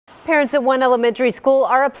Parents at one elementary school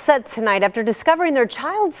are upset tonight after discovering their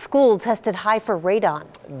child's school tested high for radon.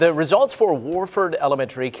 The results for Warford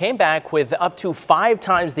Elementary came back with up to 5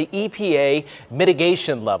 times the EPA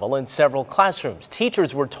mitigation level in several classrooms.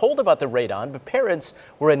 Teachers were told about the radon, but parents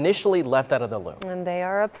were initially left out of the loop. And they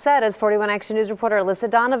are upset, as 41 Action News reporter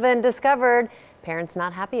Alyssa Donovan discovered. Parents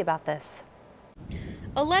not happy about this.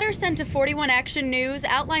 A letter sent to 41 Action News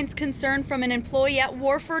outlines concern from an employee at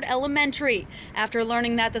Warford Elementary after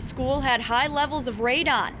learning that the school had high levels of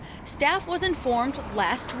radon. Staff was informed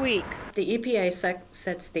last week. The EPA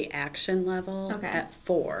sets the action level at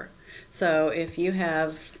 4. So if you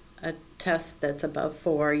have a test that's above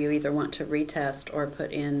 4, you either want to retest or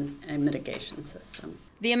put in a mitigation system.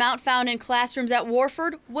 The amount found in classrooms at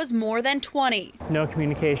Warford was more than 20. No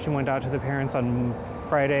communication went out to the parents on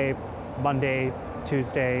Friday, Monday,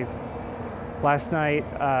 Tuesday. Last night,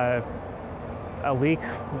 a leak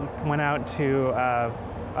went out to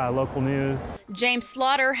local news. James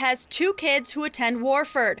Slaughter has 2 kids who attend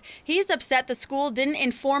Warford. He's upset the school didn't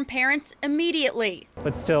inform parents immediately.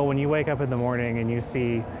 But still, when you wake up in the morning and you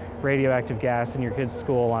see radioactive gas in your kid's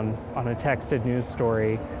school on a texted news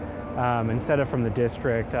story, instead of from the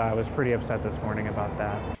district, I was pretty upset this morning about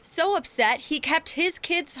that. So upset, he kept his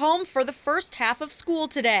kids home for the first half of school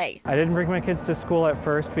today. I didn't bring my kids to school at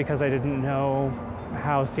first because I didn't know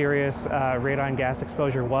how serious radon gas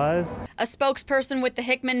exposure was. A spokesperson with the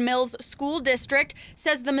Hickman Mills School District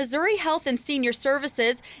says the Missouri Health and Senior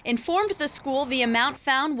Services informed the school the amount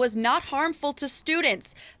found was not harmful to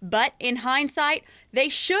students, but in hindsight, they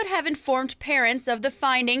should have informed parents of the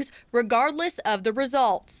findings regardless of the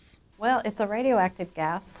results. Well, it's a radioactive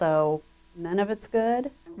gas, so none of it's good.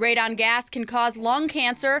 Radon gas can cause lung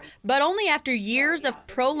cancer, but only after years of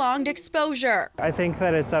prolonged exposure. I think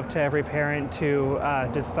that it's up to every parent to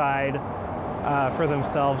decide for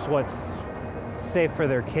themselves what's safe for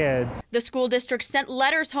their kids. The school district sent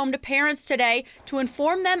letters home to parents today to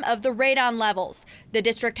inform them of the radon levels. The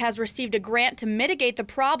district has received a grant to mitigate the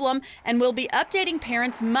problem and will be updating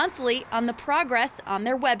parents monthly on the progress on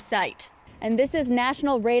their website. And this is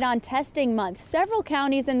National Radon Testing Month. Several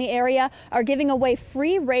counties in the area are giving away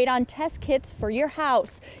free radon test kits for your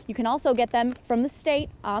house. You can also get them from the state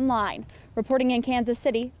online. Reporting in Kansas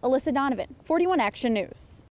City, Alyssa Donovan, 41 Action News.